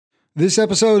This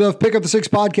episode of Pick Up the Six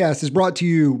podcast is brought to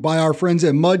you by our friends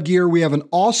at Mud Gear. We have an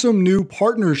awesome new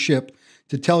partnership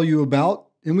to tell you about,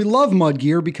 and we love Mud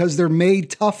Gear because they're made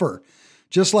tougher.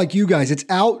 Just like you guys, it's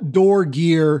outdoor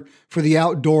gear for the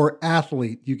outdoor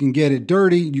athlete. You can get it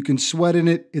dirty, you can sweat in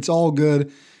it, it's all good,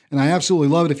 and I absolutely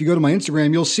love it. If you go to my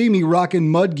Instagram, you'll see me rocking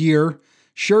Mud Gear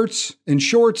shirts and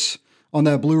shorts on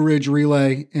that Blue Ridge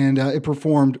relay, and it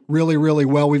performed really, really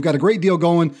well. We've got a great deal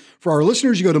going for our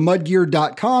listeners. You go to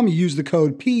mudgear.com, you use the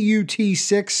code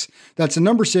PUT6, that's the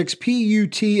number 6,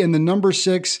 PUT and the number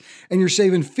 6, and you're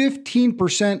saving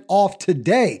 15% off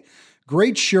today.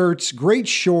 Great shirts, great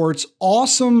shorts,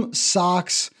 awesome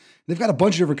socks. They've got a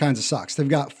bunch of different kinds of socks. They've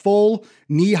got full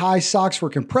knee-high socks for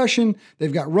compression.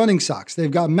 They've got running socks. They've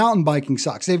got mountain biking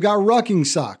socks. They've got rucking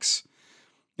socks.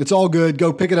 It's all good.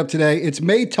 Go pick it up today. It's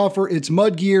made tougher. It's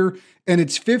Mud Gear, and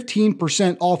it's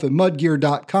 15% off at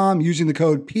mudgear.com using the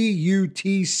code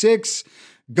PUT6.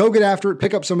 Go get after it,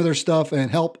 pick up some of their stuff,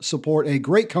 and help support a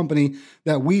great company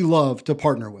that we love to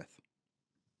partner with.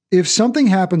 If something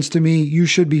happens to me, you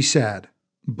should be sad,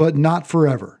 but not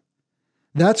forever.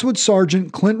 That's what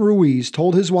Sergeant Clint Ruiz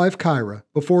told his wife Kyra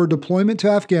before a deployment to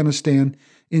Afghanistan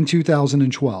in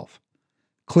 2012.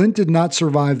 Clint did not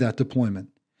survive that deployment.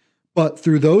 But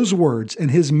through those words and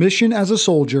his mission as a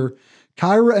soldier,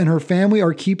 Kyra and her family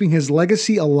are keeping his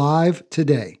legacy alive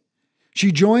today.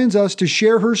 She joins us to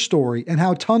share her story and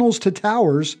how Tunnels to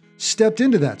Towers stepped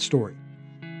into that story.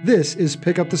 This is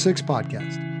Pick Up the Six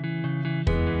podcast.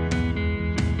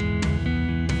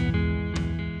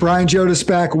 Brian Jodas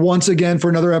back once again for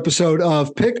another episode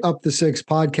of Pick Up the Six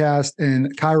podcast,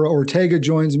 and Kyra Ortega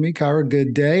joins me. Kyra,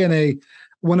 good day. And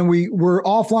when we were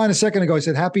offline a second ago, I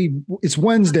said, it's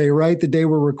Wednesday, right? The day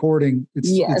we're recording.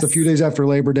 It's a few days after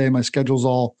Labor Day. My schedule's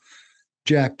all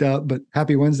jacked up, but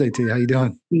happy Wednesday to you. How you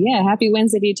doing? Yeah, happy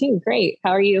Wednesday to you too. Great.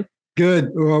 How are you? Good.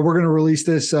 We're going to release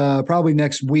this probably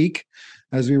next week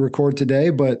as we record today,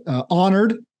 but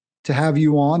honored to have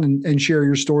you on and share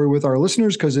your story with our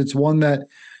listeners, because it's one that,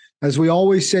 as we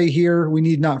always say here, we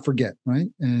need not forget, right?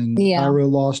 And Kyra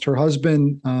lost her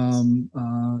husband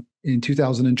in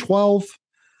 2012.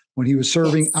 when he was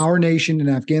serving our nation in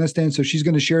Afghanistan. So she's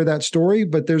going to share that story,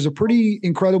 but there's a pretty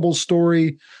incredible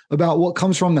story about what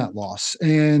comes from that loss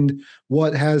and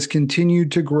what has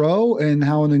continued to grow, and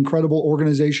how an incredible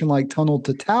organization like Tunnel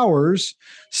to Towers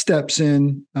steps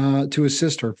in to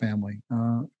assist her family.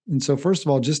 And so first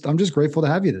of all, I'm just grateful to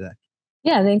have you today.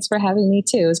 Yeah. Thanks for having me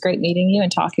too. It was great meeting you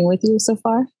and talking with you so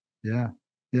far. Yeah.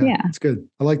 It's good.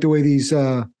 I like the way these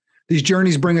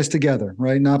journeys bring us together,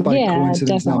 right? Not by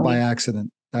coincidence, definitely. Not by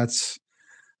accident. That's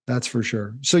for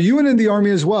sure. So you went in the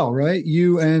Army as well, right?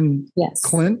 You and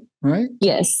Clint, right?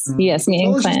 Yes. Yes. Me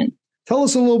and Clint. Tell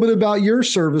us a little bit about your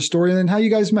service story and then how you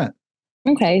guys met.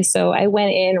 Okay. So I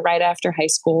went in right after high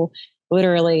school,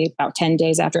 literally about 10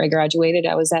 days after I graduated.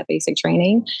 I was at basic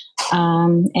training.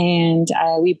 And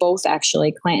we both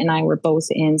actually, Clint and I were both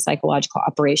in psychological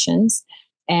operations.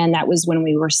 And that was when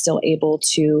we were still able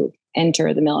to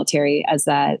enter the military as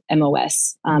that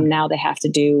MOS. Now they have to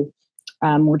do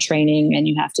more training and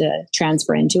you have to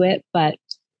transfer into it. But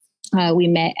we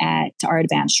met at our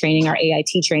advanced training, our AIT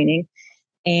training.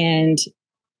 And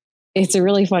it's a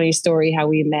really funny story how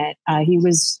we met. He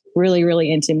was really,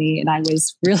 really into me and I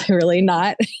was really, really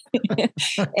not.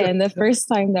 And the first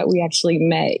time that we actually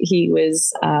met, he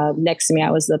was next to me.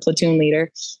 I was the platoon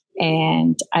leader.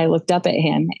 And I looked up at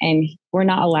him, and we're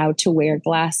not allowed to wear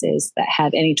glasses that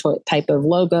have any type of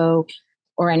logo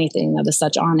or anything of the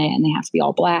such on it. And they have to be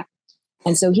all black.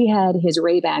 And so he had his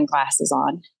Ray-Ban glasses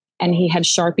on, and he had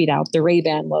Sharpied out the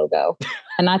Ray-Ban logo.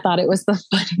 And I thought it was the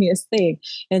funniest thing.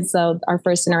 And so our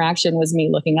first interaction was me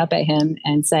looking up at him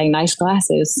and saying, "Nice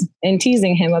glasses," and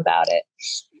teasing him about it.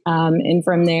 And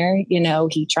from there,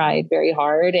 he tried very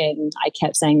hard, and I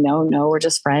kept saying, no, we're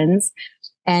just friends.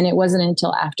 And it wasn't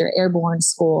until after airborne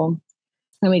school,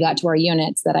 when we got to our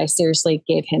units, that I seriously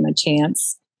gave him a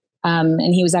chance.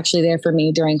 And he was actually there for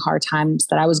me during hard times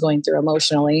that I was going through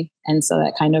emotionally. And so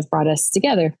that kind of brought us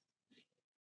together.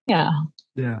 Yeah.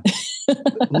 Yeah.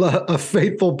 A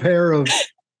faithful pair of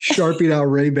Sharpied out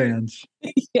Ray-Bans.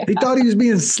 Yeah. He thought he was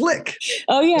being slick.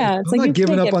 Oh yeah. I'm not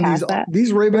giving up on these. That.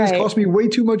 These Ray-Bans cost me way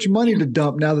too much money to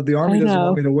dump now that the Army doesn't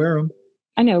want me to wear them.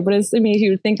 I know, but if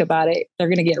you think about it, they're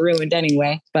going to get ruined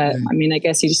anyway. But I mean, I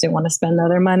guess you just didn't want to spend the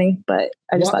other money. But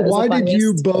I just thought it was why did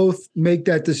you both make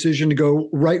that decision to go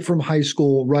right from high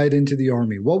school right into the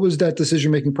Army? What was that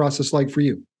decision-making process like for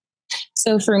you?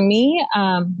 So for me,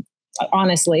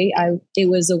 honestly, it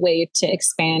was a way to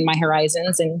expand my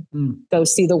horizons and go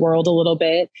see the world a little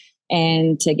bit,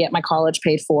 and to get my college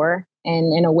paid for,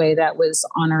 and in a way that was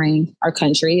honoring our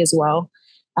country as well.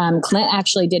 Clint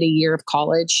actually did a year of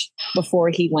college before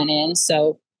he went in.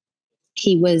 So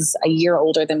he was a year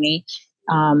older than me.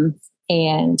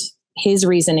 And his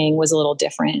reasoning was a little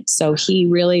different. So he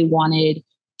really wanted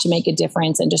to make a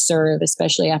difference and to serve,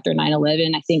 especially after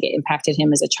 9/11. I think it impacted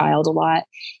him as a child a lot.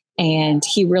 And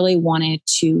he really wanted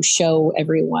to show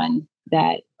everyone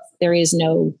that there is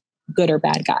no good or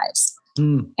bad guys,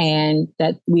 and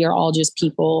that we are all just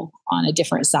people on a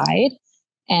different side,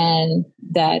 and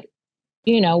that,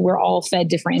 we're all fed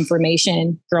different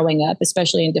information growing up,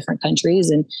 especially in different countries.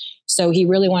 And so he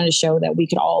really wanted to show that we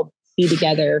could all be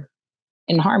together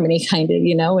in harmony, kind of,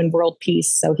 in world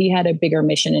peace. So he had a bigger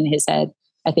mission in his head,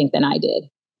 I think, than I did.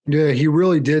 Yeah, he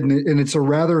really did. And it's a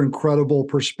rather incredible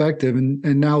perspective. And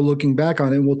now looking back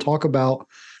on it, we'll talk about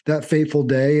that fateful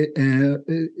day, and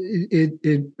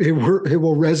it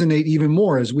will resonate even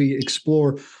more as we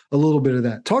explore a little bit of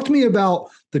that. Talk to me about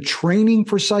the training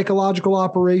for psychological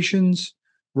operations,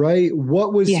 right?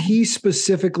 What was he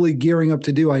specifically gearing up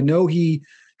to do? I know he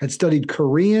had studied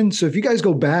Korean. So if you guys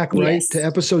go back, right, to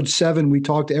episode 7, we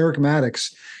talked to Eric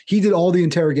Maddox. He did all the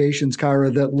interrogations,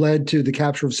 Kyra, that led to the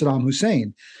capture of Saddam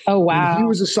Hussein. Oh, wow. And he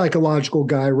was a psychological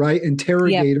guy, right?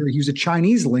 Interrogator. Yep. He was a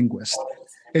Chinese linguist.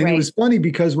 And it was funny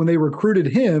because when they recruited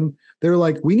him, they're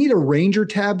like, we need a Ranger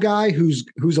tab guy who's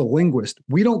a linguist.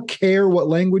 We don't care what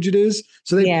language it is.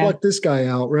 So they plucked this guy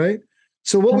out, right?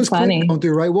 So what was Clint going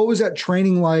through, right? What was that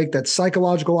training like, that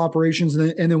psychological operations?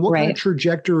 And then what kind of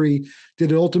trajectory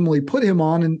did it ultimately put him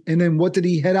on? And then what did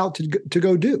he head out to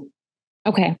go do?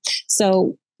 Okay.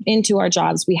 So into our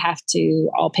jobs, we have to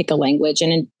all pick a language.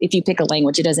 And if you pick a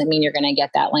language, it doesn't mean you're going to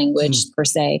get that language per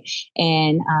se.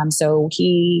 And so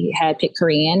he had picked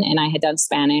Korean and I had done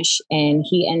Spanish, and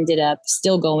he ended up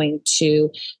still going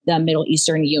to the Middle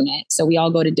Eastern unit. So we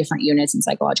all go to different units in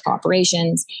psychological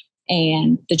operations.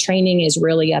 And the training is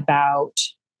really about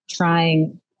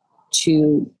trying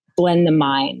to blend the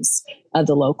minds of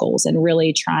the locals and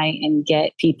really try and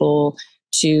get people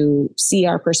to see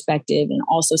our perspective and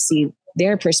also see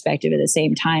their perspective at the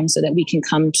same time, so that we can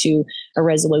come to a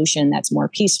resolution that's more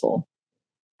peaceful.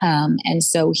 And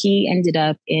so he ended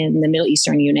up in the Middle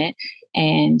Eastern unit.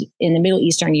 And in the Middle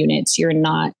Eastern units, you're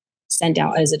not sent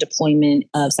out as a deployment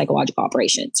of psychological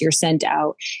operations. You're sent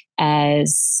out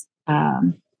as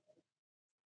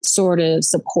sort of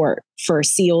support for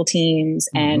SEAL teams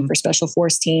and for special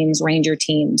force teams, Ranger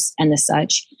teams, and the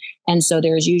such. And so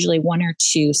there's usually 1 or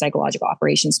 2 psychological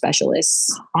operations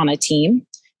specialists on a team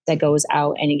that goes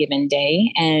out any given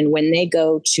day. And when they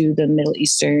go to the Middle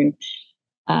Eastern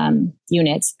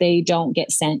units, they don't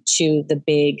get sent to the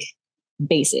big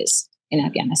bases in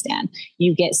Afghanistan.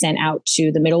 You get sent out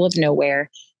to the middle of nowhere,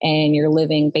 and you're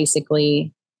living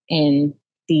basically in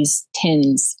these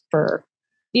tents for,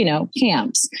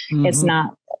 camps. It's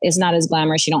not as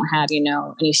glamorous. You don't have,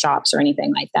 any shops or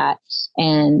anything like that.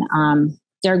 And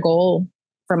their goal,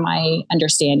 from my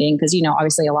understanding, because,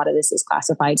 obviously a lot of this is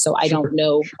classified, so I don't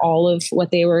know all of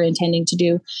what they were intending to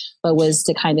do, but was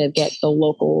to kind of get the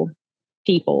local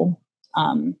people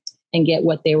and get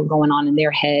what they were going on in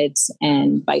their heads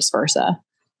and vice versa,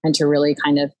 and to really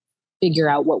kind of figure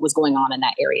out what was going on in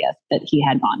that area that he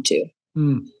had gone to.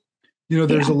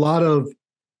 There's a lot of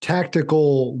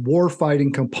tactical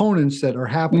warfighting components that are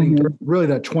happening during really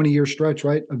that 20-year stretch,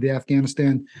 right, of the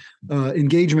Afghanistan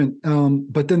engagement.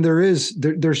 But then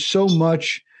there's so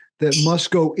much that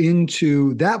must go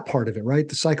into that part of it, right?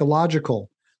 The psychological,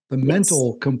 the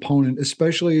mental component,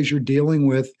 especially as you're dealing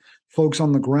with folks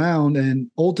on the ground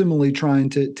and ultimately trying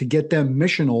to get them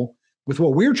missional with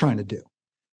what we're trying to do,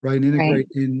 right? And integrate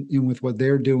in with what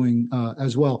they're doing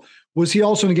as well. Was he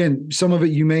also, and again, some of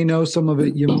it you may know, some of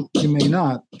it you may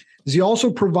not. Is he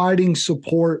also providing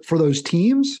support for those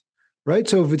teams, right?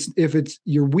 So if it's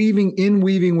you're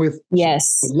weaving with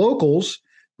locals,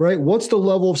 right? What's the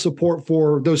level of support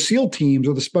for those SEAL teams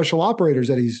or the special operators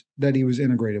that he was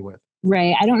integrated with?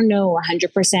 Right. I don't know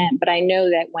 100%, but I know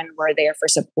that when we're there for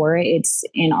support, it's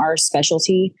in our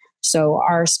specialty. So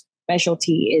our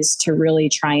specialty is to really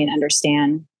try and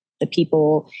understand the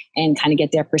people and kind of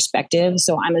get their perspective.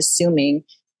 So I'm assuming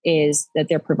is that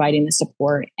they're providing the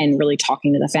support and really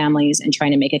talking to the families and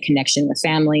trying to make a connection with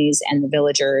families and the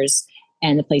villagers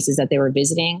and the places that they were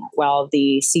visiting, while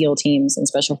the SEAL teams and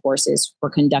special forces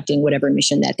were conducting whatever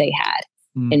mission that they had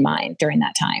in mind during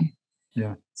that time.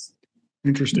 Yeah.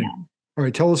 Interesting. Yeah. All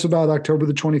right. Tell us about October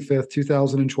the 25th,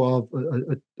 2012,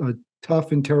 a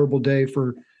tough and terrible day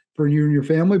for you and your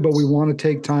family, but we want to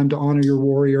take time to honor your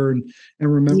warrior and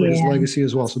remember his legacy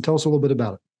as well. So tell us a little bit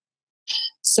about it.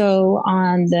 So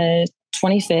on the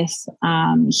 25th,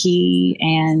 he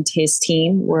and his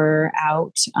team were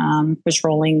out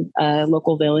patrolling a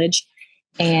local village,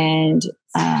 And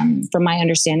from my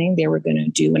understanding, they were going to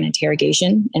do an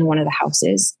interrogation in one of the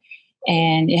houses.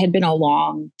 And it had been a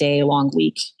long day, long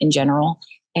week in general.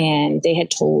 And they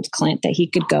had told Clint that he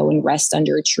could go and rest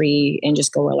under a tree and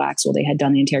just go relax while they had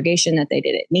done the interrogation, that they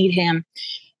didn't need him.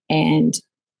 And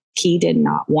he did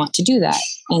not want to do that.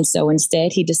 And so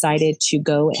instead, he decided to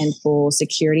go and pull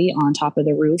security on top of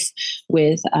the roof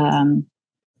with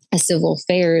a civil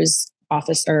affairs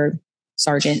officer,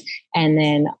 sergeant, and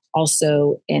then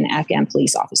also an Afghan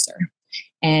police officer.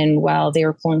 And while they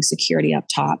were pulling security up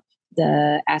top,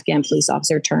 the Afghan police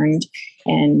officer turned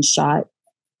and shot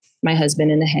my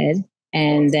husband in the head,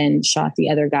 and then shot the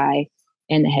other guy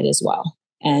in the head as well,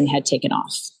 and had taken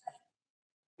off.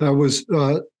 That was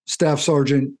Staff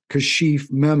Sergeant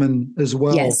Kashif Memon as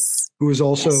well, yes. who was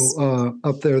also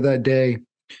up there that day.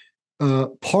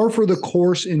 Par for the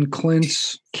course in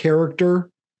Clint's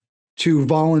character to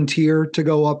volunteer to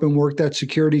go up and work that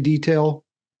security detail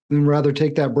and rather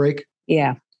take that break?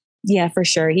 Yeah. Yeah, for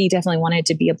sure. He definitely wanted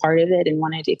to be a part of it and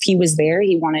if he was there,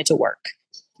 he wanted to work.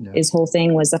 Yeah. His whole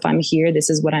thing was, if I'm here, this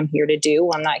is what I'm here to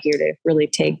do. I'm not here to really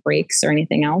take breaks or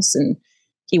anything else. And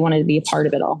he wanted to be a part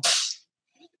of it all.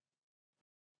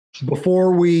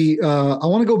 Before we, I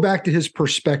want to go back to his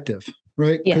perspective,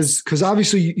 right? Yes. Because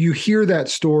obviously you hear that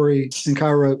story, and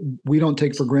Kyra, we don't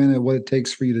take for granted what it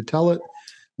takes for you to tell it.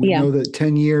 We know that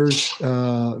 10 years,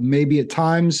 maybe at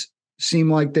times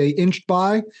seem like they inched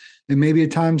by, and maybe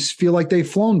at times feel like they've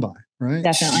flown by, right?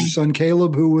 Definitely. Your son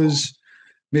Caleb, who was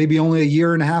maybe only a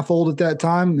year and a half old at that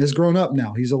time, has grown up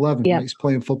now. He's 11. Right? He's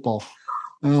playing football.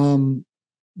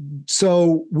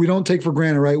 So we don't take for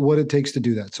granted, right, what it takes to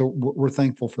do that. So we're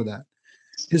thankful for that.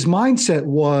 His mindset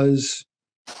was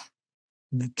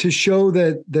to show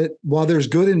that while there's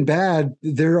good and bad,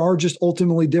 there are just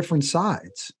ultimately different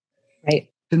sides. Right.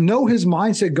 To know his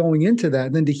mindset going into that,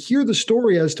 and then to hear the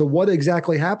story as to what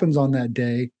exactly happens on that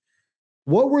day,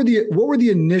 what were the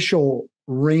initial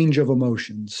range of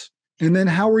emotions? And then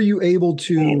how were you able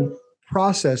to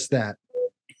process that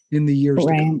in the years to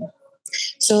come?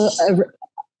 So,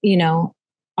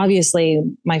 obviously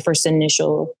my first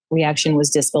initial reaction was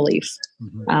disbelief.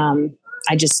 Mm-hmm.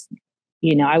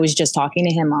 I was just talking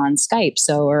to him on Skype,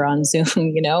 or on Zoom,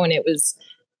 and it was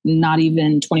not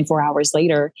even 24 hours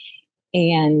later.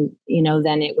 And,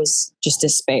 then it was just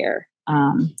despair.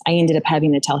 I ended up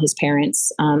having to tell his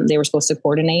parents. They were supposed to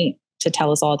coordinate to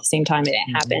tell us all at the same time. It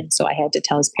didn't happen. So I had to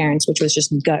tell his parents, which was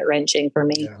just gut wrenching for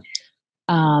me.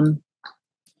 Yeah.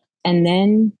 And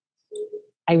then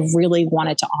I really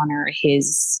wanted to honor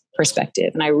his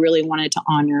perspective, and I really wanted to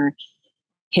honor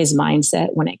his mindset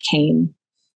when it came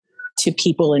to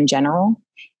people in general.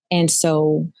 And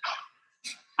so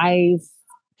I've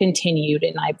continued,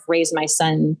 and I've raised my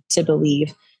son to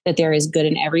believe that there is good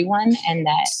in everyone, and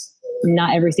that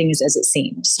not everything is as it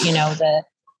seems.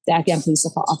 The Afghan police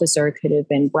officer could have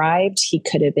been bribed. He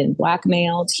could have been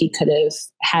blackmailed. He could have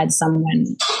had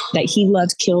someone that he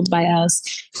loved killed by us.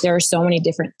 There are so many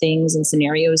different things and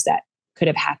scenarios that could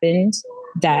have happened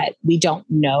that we don't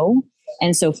know.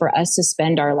 And so for us to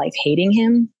spend our life hating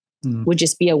him would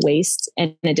just be a waste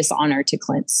and a dishonor to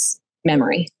Clint's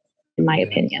memory, in my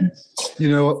opinion.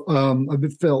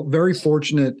 I've felt very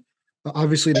fortunate,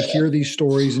 obviously, to hear these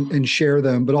stories and share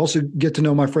them, but also get to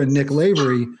know my friend Nick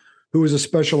Lavery, who was a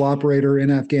special operator in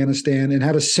Afghanistan and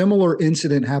had a similar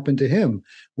incident happen to him,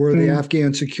 where the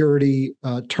Afghan security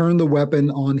turned the weapon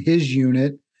on his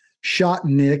unit, shot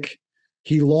Nick.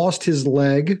 He lost his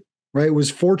leg, right?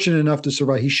 Was fortunate enough to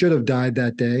survive. He should have died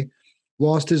that day,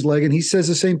 lost his leg. And he says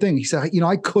the same thing. He said,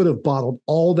 I could have bottled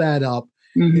all that up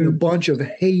in a bunch of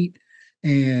hate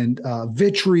and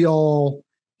vitriol.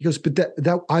 He goes, but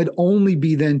that I'd only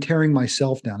be then tearing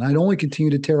myself down. I'd only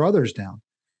continue to tear others down.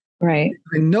 Right.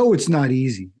 I know it's not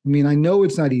easy. I know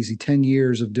it's not easy. 10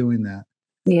 years of doing that.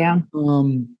 Yeah.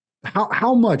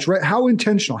 How much, right? How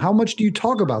intentional? How much do you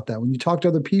talk about that when you talk to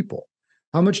other people?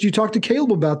 How much do you talk to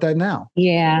Caleb about that now?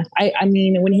 Yeah.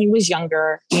 When he was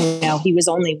younger, he was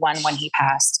only one when he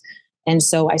passed. And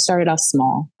so I started off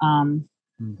small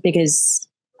because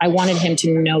I wanted him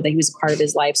to know that he was a part of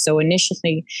his life. So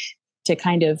initially, to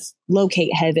kind of locate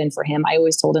heaven for him, I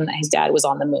always told him that his dad was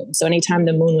on the moon. So anytime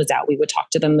the moon was out, we would talk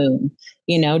to the moon,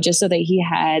 just so that he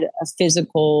had a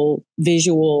physical,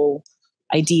 visual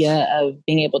idea of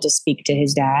being able to speak to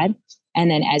his dad. And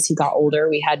then as he got older,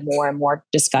 we had more and more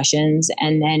discussions.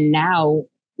 And then now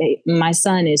my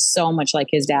son is so much like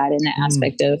his dad in the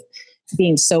aspect of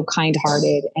being so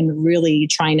kind-hearted and really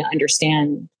trying to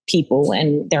understand people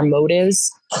and their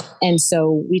motives. And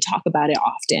so we talk about it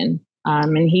often.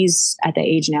 And he's at the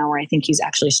age now where I think he's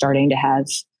actually starting to have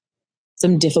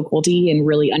some difficulty in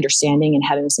really understanding and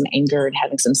having some anger and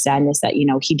having some sadness that,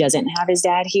 he doesn't have his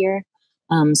dad here.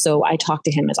 So I talk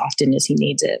to him as often as he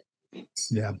needs it.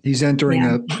 Yeah. He's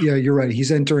entering you're right.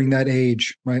 He's entering that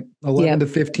age, right? 11 to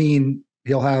 15,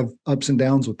 he'll have ups and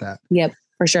downs with that. Yep,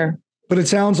 for sure. But it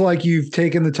sounds like you've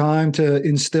taken the time to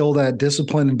instill that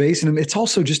discipline and base in him. It's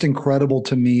also just incredible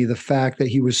to me, the fact that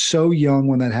he was so young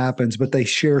when that happens, but they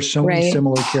share so many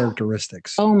similar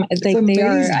characteristics. Oh, they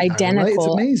are identical. Right? It's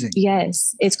amazing.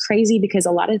 Yes. It's crazy because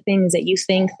a lot of things that you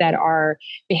think that are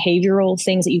behavioral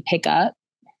things that you pick up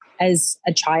as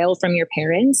a child from your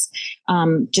parents,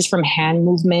 just from hand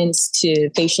movements to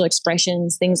facial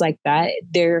expressions, things like that,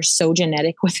 they're so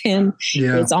genetic with him.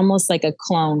 Yeah. It's almost like a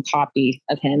clone copy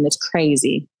of him. It's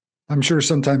crazy. I'm sure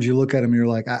sometimes you look at him and you're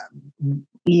like,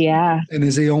 yeah. And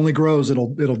as he only grows, it'll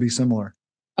be similar.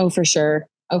 Oh, for sure.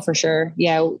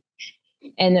 Yeah.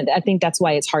 And I think that's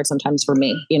why it's hard sometimes for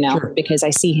me, sure. Because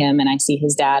I see him and I see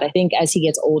his dad. I think as he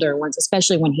gets older,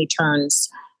 especially when he turns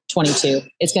 22,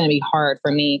 it's going to be hard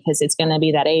for me because it's going to be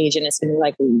that age and it's going to be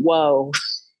like, whoa,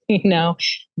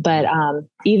 but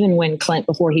even when Clint,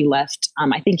 before he left,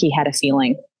 I think he had a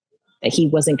feeling that he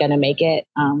wasn't going to make it.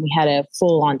 We had a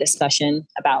full on discussion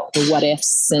about the what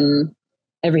ifs and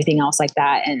everything else like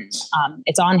that. And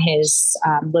it's on his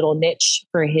little niche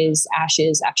for his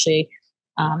ashes, actually.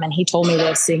 And he told me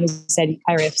this, and he said,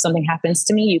 Kyra, if something happens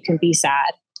to me, you can be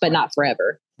sad, but not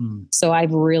forever. So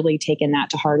I've really taken that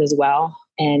to heart as well.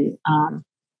 And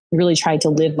really tried to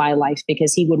live my life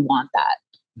because he would want that,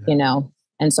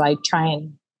 And so I try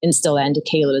and instill that into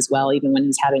Caleb as well, even when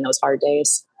he's having those hard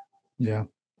days. Yeah,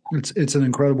 it's an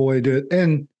incredible way to do it.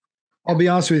 And I'll be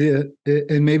honest with you,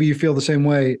 and maybe you feel the same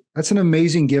way. That's an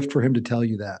amazing gift for him to tell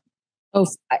you that. Oh,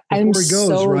 I'm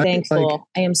so thankful.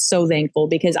 I am so thankful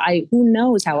because who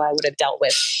knows how I would have dealt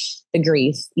with the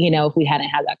grief, if we hadn't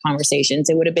had that conversation.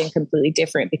 It would have been completely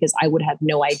different because I would have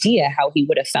no idea how he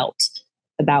would have felt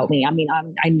about me. I mean,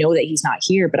 I know that he's not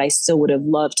here, but I still would have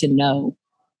loved to know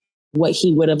what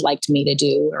he would have liked me to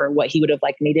do or what he would have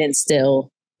liked me to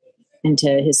instill into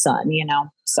his son,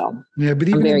 So yeah, but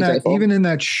even in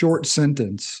that short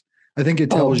sentence, I think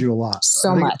it tells you a lot.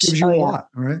 So much. It gives you a lot.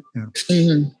 All right. Yeah.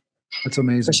 Mm-hmm. That's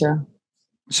amazing. For sure.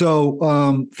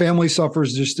 So family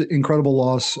suffers just incredible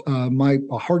loss. My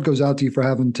heart goes out to you for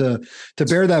having to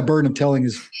bear that burden of telling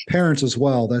his parents as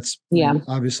well. That's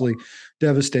obviously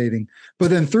devastating. But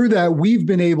then through that, we've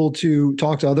been able to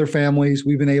talk to other families.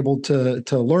 We've been able to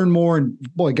learn more. And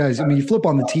boy, guys, I mean, you flip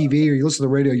on the TV or you listen to the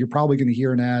radio, you're probably going to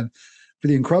hear an ad for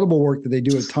the incredible work that they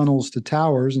do at Tunnels to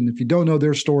Towers. And if you don't know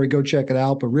their story, go check it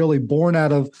out. But really born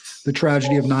out of the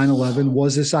tragedy of 9/11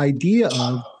 was this idea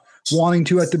of wanting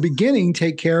to, at the beginning,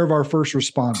 take care of our first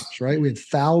responders, right? We had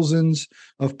thousands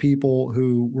of people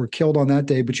who were killed on that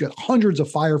day, but you had hundreds of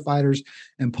firefighters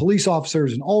and police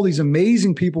officers and all these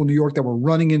amazing people in New York that were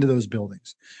running into those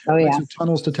buildings. Oh, yeah. Right? So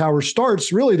Tunnels to Towers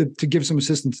starts really to give some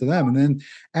assistance to them. And then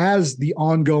as the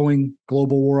ongoing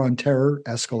global war on terror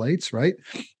escalates, right?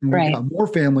 And we've got more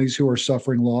families who are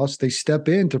suffering loss. They step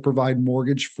in to provide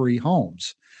mortgage-free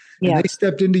homes. And they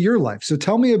stepped into your life. So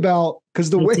tell me about, because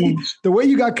the way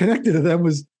you got connected to them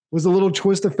was a little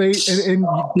twist of fate. And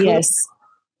yes.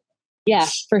 Yeah,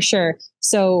 for sure.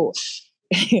 So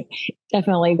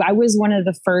definitely, I was one of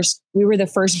the first, we were the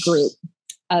first group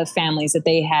of families that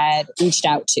they had reached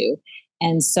out to.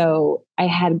 And so I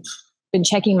had been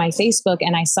checking my Facebook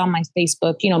and I saw my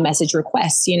Facebook, message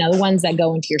requests, the ones that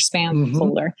go into your spam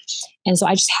folder. And so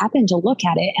I just happened to look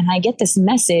at it and I get this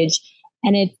message.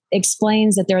 And it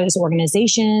explains that they're this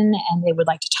organization and they would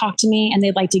like to talk to me and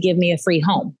they'd like to give me a free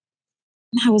home.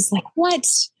 And I was like, what?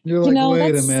 You're like,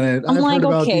 wait a minute. I've heard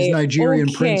about these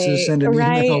Nigerian princes sending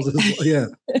emails. Yeah.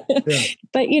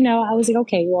 But, I was like,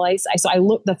 okay, well, I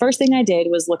looked, the first thing I did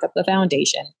was look up the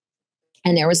foundation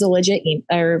and there was a legit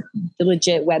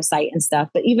website and stuff.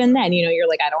 But even then, you're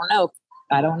like, I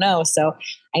don't know. So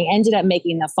I ended up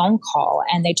making the phone call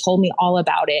and they told me all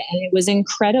about it. And it was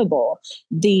incredible.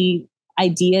 The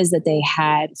ideas that they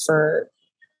had for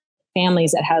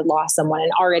families that had lost someone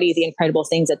and already the incredible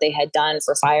things that they had done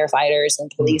for firefighters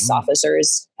and police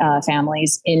officers,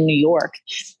 families in New York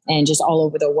and just all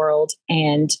over the world.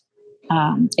 And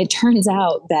it turns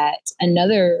out that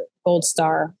another Gold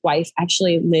Star wife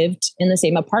actually lived in the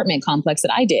same apartment complex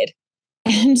that I did.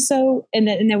 And so, and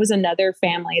there was another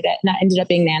family that ended up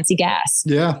being Nancy Gass.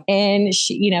 Yeah. And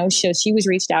she, she was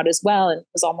reached out as well. And it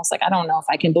was almost like, I don't know if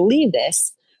I can believe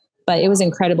this. But it was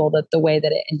incredible that the way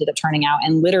that it ended up turning out.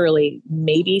 And literally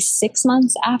maybe 6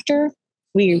 months after,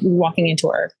 we were walking into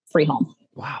our free home.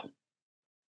 Wow.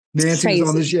 Nancy was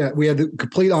on this. Yeah. We had the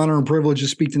complete honor and privilege to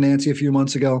speak to Nancy a few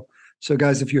months ago. So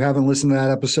guys, if you haven't listened to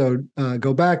that episode,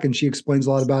 go back, and she explains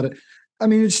a lot about it. I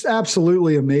mean, it's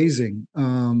absolutely amazing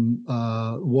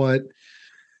what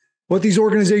these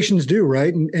organizations do,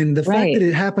 right? And the fact that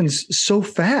it happens so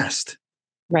fast.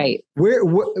 Right.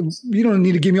 You don't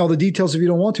need to give me all the details if you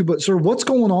don't want to, but sort of what's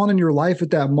going on in your life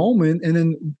at that moment. And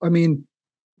then, I mean,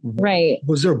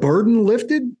 was there a burden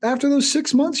lifted after those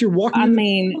 6 months? You're walking. I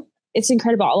mean, it's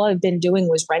incredible. All I've been doing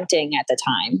was renting at the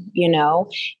time,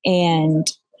 and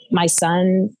my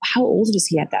son, how old was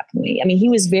he at that point? I mean, he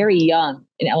was very young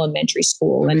in elementary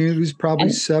school. I mean, he was probably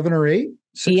 7 or 8.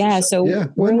 So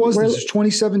when was this?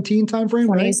 2017 timeframe,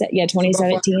 right? Yeah,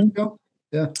 2017.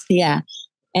 Yeah.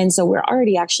 And so we're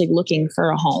already actually looking for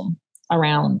a home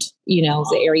around,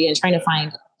 the area and trying to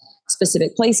find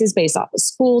specific places based off of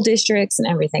school districts and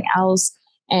everything else.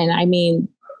 And I mean,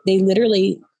 they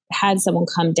literally had someone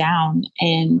come down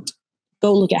and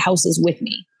go look at houses with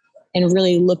me and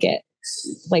really look at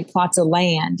like plots of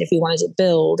land if we wanted to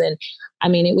build. And I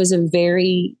mean, it was a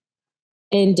very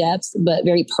in-depth, but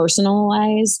very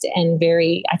personalized and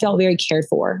I felt very cared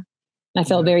for. I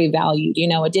felt very valued.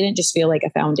 It didn't just feel like a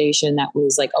foundation that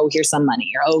was like, oh, here's some money,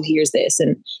 or oh, here's this.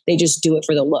 And they just do it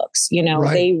for the looks.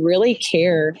 Right. They really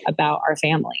care about our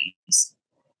families.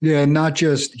 Yeah. Not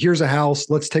just here's a house.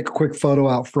 Let's take a quick photo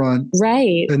out front.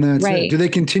 Right. And then do they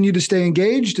continue to stay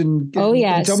engaged? And tell me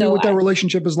what that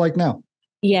relationship is like now.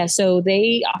 Yeah. So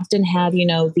they often have,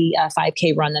 the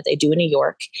 5K run that they do in New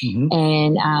York. Mm-hmm.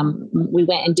 And we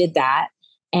went and did that.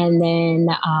 And then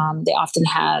they often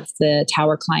have the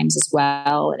tower climbs as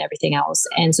well and everything else.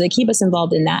 And so they keep us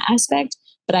involved in that aspect.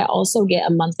 But I also get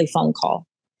a monthly phone call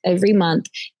every month,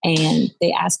 and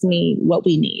they ask me what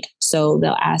we need. So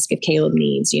they'll ask if Caleb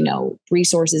needs,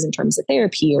 resources in terms of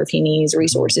therapy, or if he needs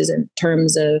resources in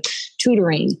terms of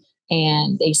tutoring.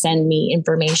 And they send me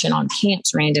information on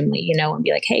camps randomly, and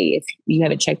be like, hey, if you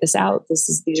haven't checked this out,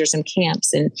 these are some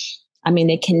camps. And I mean,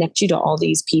 they connect you to all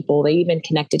these people. They even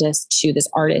connected us to this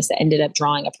artist that ended up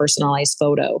drawing a personalized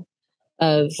photo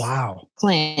of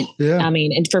Clint. Yeah. I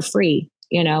mean, and for free,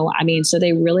 I mean, so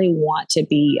they really want to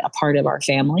be a part of our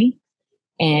family.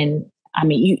 And I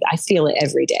mean, I feel it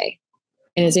every day.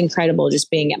 And it's incredible just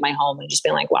being at my home and just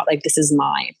being like, wow, like this is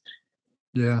mine.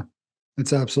 Yeah,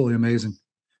 it's absolutely amazing.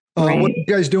 What are you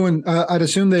guys doing? I'd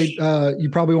assume you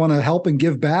probably want to help and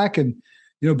give back and,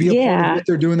 be a part of what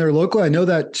they're doing there locally. I know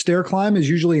that stair climb is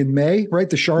usually in May, right?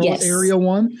 The Charlotte area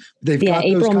one. They've got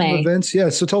those kind of events. Yeah.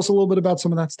 So tell us a little bit about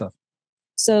some of that stuff.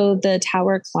 So the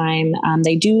tower climb,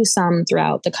 they do some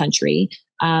throughout the country.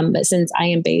 But since I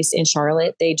am based in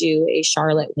Charlotte, they do a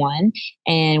Charlotte one,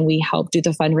 and we help do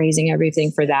the fundraising,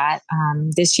 everything for that.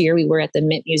 This year we were at the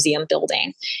Mint Museum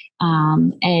building.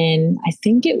 And I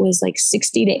think it was like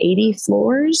 60 to 80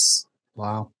 floors.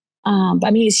 Wow. But I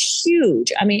mean, it's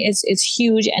huge. I mean, it's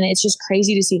huge, and it's just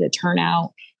crazy to see the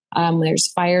turnout.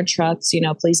 There's fire trucks,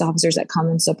 police officers that come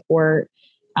and support.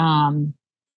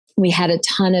 We had a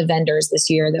ton of vendors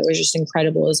this year that was just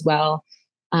incredible as well.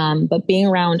 But being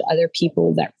around other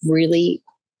people that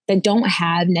don't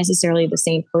have necessarily the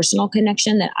same personal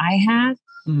connection that I have,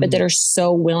 but that are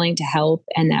so willing to help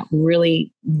and that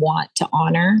really want to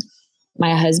honor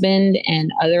my husband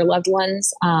and other loved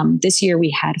ones. This year we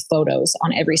had photos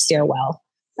on every stairwell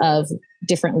of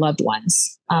different loved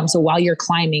ones. So while you're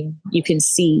climbing, you can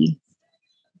see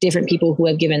different people who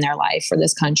have given their life for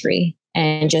this country,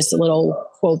 and just a little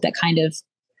quote that kind of,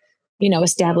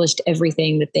 established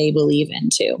everything that they believe in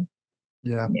too.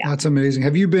 Yeah, that's amazing.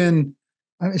 Have you been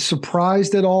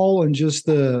surprised at all and just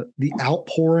the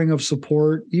outpouring of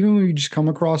support, even when you just come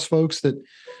across folks that,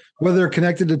 whether they're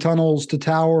connected to tunnels, to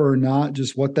tower or not,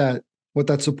 just what that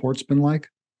support's been like?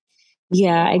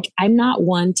 Yeah, I'm not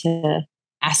one to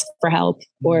ask for help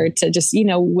or to just,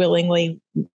 willingly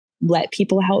let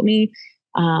people help me.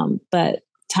 But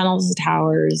tunnels,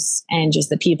 towers, and just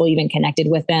the people even connected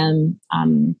with them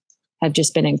have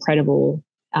just been incredible.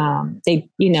 They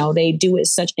do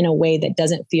it in a way that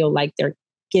doesn't feel like they're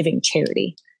giving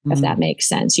charity, if that makes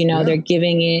sense. They're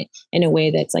giving it in a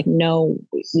way that's like, no,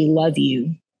 we love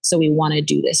you, so we want to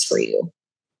do this for you.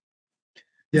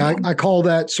 Yeah, I call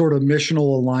that sort of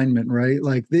missional alignment, right?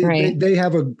 Like they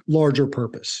have a larger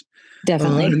purpose.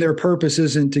 Definitely. And their purpose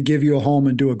isn't to give you a home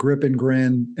and do a grip and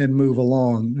grin and move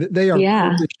along. They are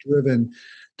purpose driven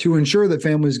to ensure that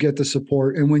families get the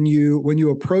support. And when you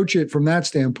approach it from that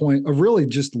standpoint of really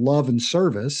just love and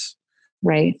service,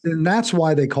 right? And that's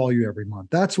why they call you every month.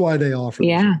 That's why they offer.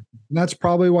 Yeah. And that's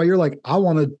probably why you're like, I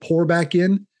want to pour back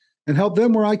in and help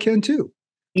them where I can too.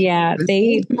 Yeah.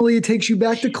 Ultimately, it takes you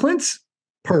back to Clint's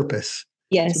purpose.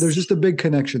 Yes. So there's just a big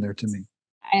connection there to me.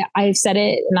 I've said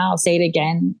it and I'll say it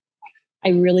again. I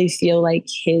really feel like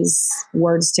his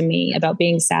words to me about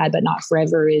being sad but not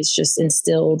forever is just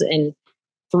instilled in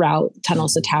throughout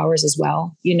Tunnels to Towers as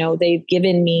well. You know, they've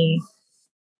given me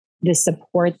the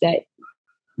support that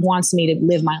wants me to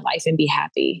live my life and be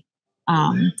happy.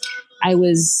 I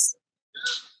was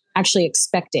actually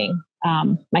expecting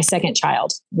my second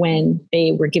child when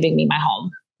they were giving me my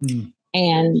home.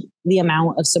 And the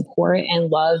amount of support and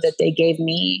love that they gave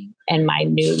me and my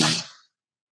new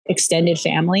extended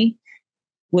family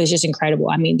was just incredible.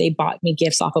 I mean, they bought me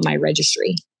gifts off of my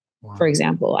registry, for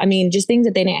example. I mean, just things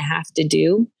that they didn't have to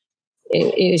do.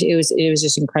 It was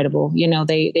just incredible. You know,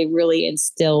 they really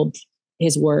instilled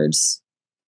his words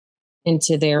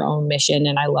into their own mission.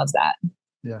 And I love that.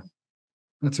 Yeah,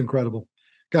 that's incredible.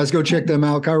 Guys, go check them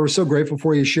out. Kyra, we're so grateful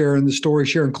for you sharing the story,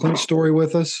 sharing Clint's story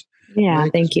with us. Yeah,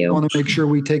 right? Thank you. We want to make sure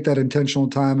we take that intentional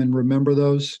time and remember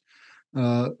those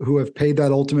who have paid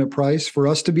that ultimate price for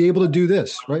us to be able to do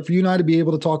this, right? For you and I to be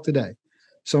able to talk today.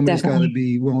 Somebody's got to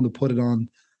be willing to put it on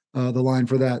the line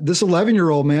for that. This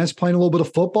 11-year-old man is playing a little bit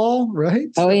of football, right?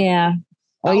 Oh, yeah.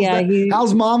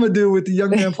 How's mama do with the young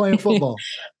man playing football?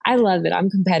 I love it. I'm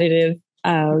competitive.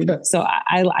 So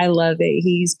I love it.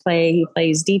 He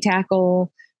plays D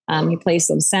tackle. He plays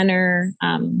some center.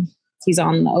 He's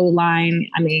on the O line.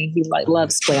 I mean, he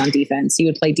loves to play on defense. He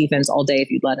would play defense all day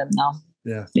if you'd let him know.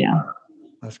 Yeah.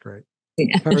 That's great.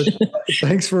 Yeah.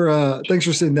 Thanks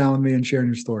for sitting down with me and sharing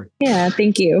your story. Yeah.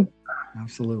 Thank you.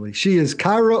 Absolutely. She is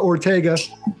Kyra Ortega.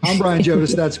 I'm Brian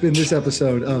Jodis. That's been this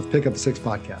episode of Pick Up the Six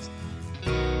podcast.